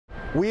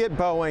We at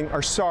Boeing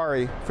are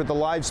sorry for the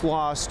lives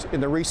lost in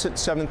the recent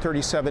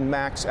 737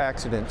 MAX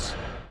accidents.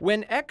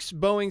 When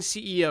ex-Boeing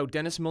CEO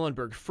Dennis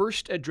Muilenburg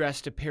first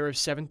addressed a pair of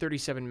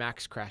 737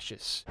 MAX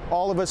crashes,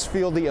 all of us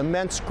feel the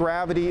immense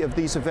gravity of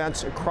these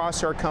events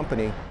across our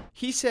company.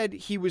 He said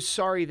he was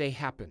sorry they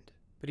happened,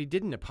 but he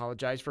didn't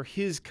apologize for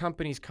his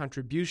company's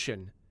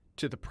contribution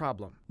to the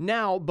problem.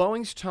 Now,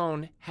 Boeing's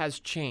tone has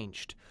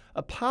changed,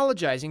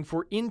 apologizing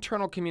for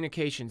internal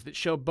communications that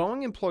show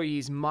Boeing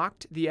employees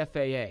mocked the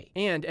FAA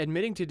and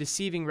admitting to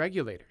deceiving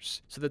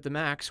regulators so that the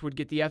MAX would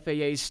get the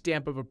FAA's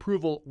stamp of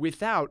approval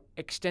without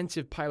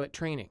extensive pilot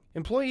training.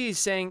 Employees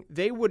saying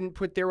they wouldn't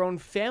put their own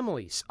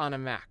families on a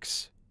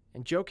MAX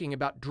and joking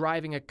about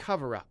driving a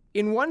cover-up.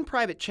 In one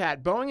private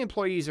chat, Boeing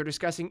employees are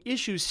discussing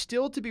issues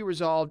still to be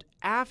resolved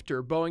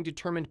after Boeing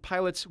determined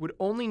pilots would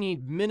only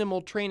need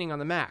minimal training on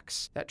the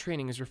MAX. That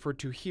training is referred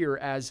to here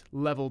as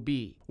Level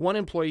B. One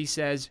employee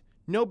says,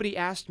 "Nobody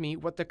asked me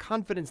what the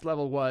confidence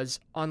level was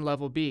on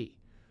Level B."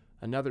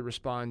 Another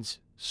responds,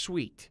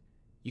 "Sweet,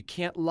 you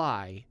can't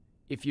lie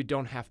if you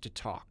don't have to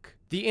talk."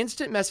 The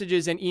instant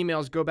messages and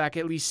emails go back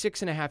at least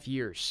 6.5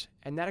 years,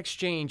 and that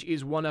exchange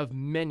is one of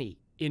many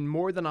in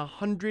more than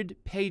 100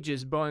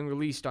 pages Boeing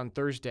released on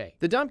Thursday.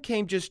 The dump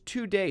came just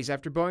 2 days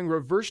after Boeing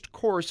reversed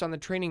course on the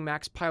training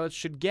MAX pilots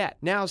should get,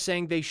 now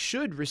saying they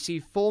should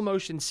receive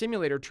full-motion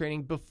simulator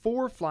training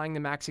before flying the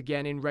MAX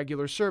again in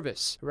regular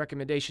service, a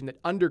recommendation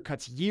that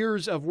undercuts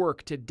years of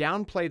work to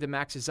downplay the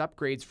MAX's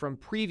upgrades from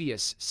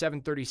previous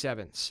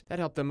 737s. That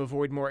helped them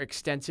avoid more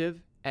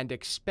extensive and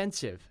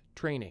expensive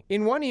training.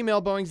 In one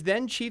email, Boeing's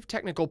then chief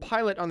technical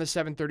pilot on the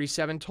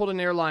 737 told an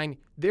airline,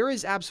 "There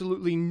is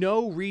absolutely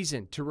no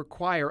reason to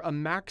require a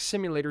MAX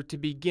simulator to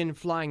begin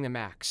flying the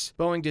MAX.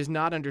 Boeing does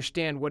not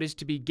understand what is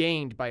to be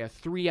gained by a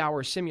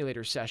 3-hour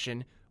simulator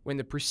session when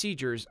the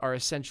procedures are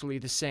essentially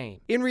the same."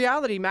 In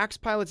reality, MAX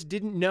pilots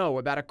didn't know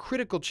about a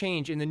critical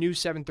change in the new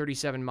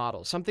 737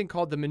 model, something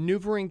called the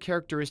Maneuvering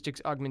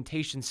Characteristics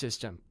Augmentation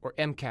System, or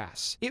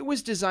MCAS. It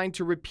was designed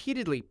to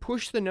repeatedly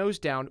push the nose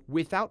down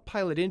without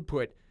pilot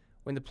input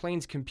when the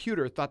plane's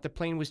computer thought the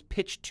plane was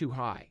pitched too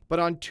high. But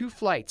on 2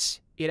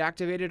 flights, it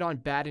activated on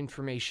bad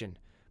information,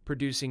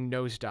 producing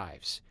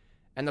nosedives,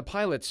 and the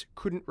pilots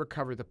couldn't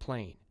recover the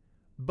plane.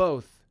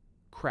 Both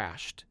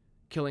crashed,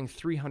 killing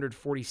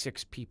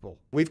 346 people.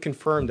 We've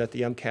confirmed that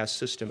the MCAS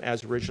system,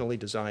 as originally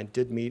designed,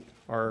 did meet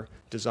our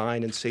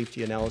design and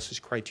safety analysis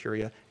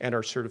criteria and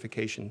our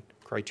certification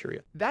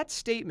criteria. That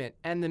statement,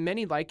 and the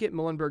many like it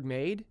Muilenburg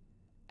made,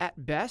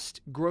 at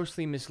best,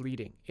 grossly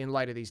misleading in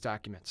light of these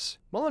documents.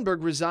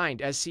 Muilenburg resigned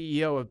as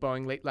CEO of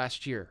Boeing late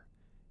last year.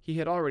 He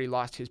had already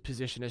lost his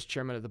position as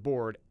chairman of the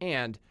board,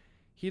 and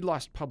he'd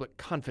lost public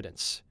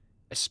confidence,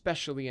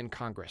 especially in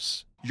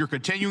Congress. You're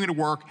continuing to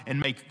work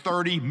and make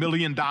 $30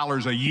 million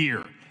a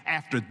year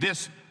after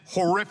this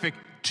horrific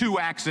 2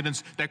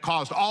 accidents that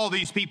caused all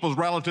these people's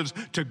relatives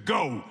to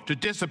go, to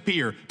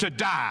disappear, to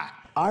die.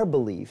 Our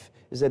belief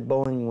is that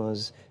Boeing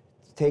was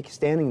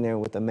standing there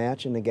with the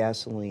match in the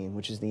gasoline,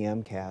 which is the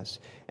MCAS,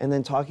 and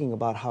then talking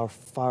about how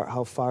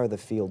far the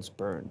fields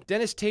burned.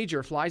 Dennis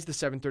Tager flies the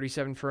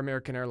 737 for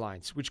American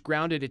Airlines, which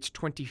grounded its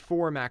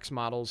 24 MAX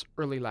models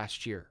early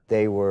last year.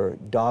 They were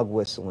dog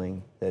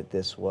whistling that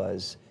this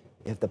was,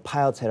 if the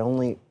pilots had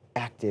only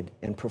acted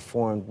and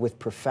performed with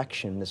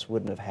perfection, this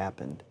wouldn't have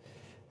happened.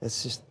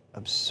 It's just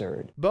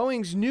absurd.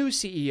 Boeing's new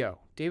CEO,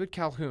 David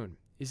Calhoun,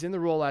 is in the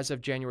role as of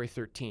January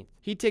 13th.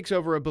 He takes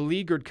over a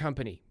beleaguered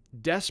company,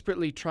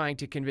 desperately trying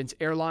to convince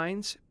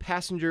airlines,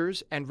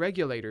 passengers, and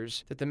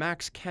regulators that the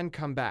MAX can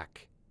come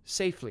back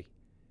safely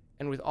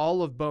and with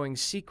all of Boeing's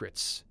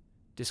secrets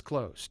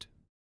disclosed.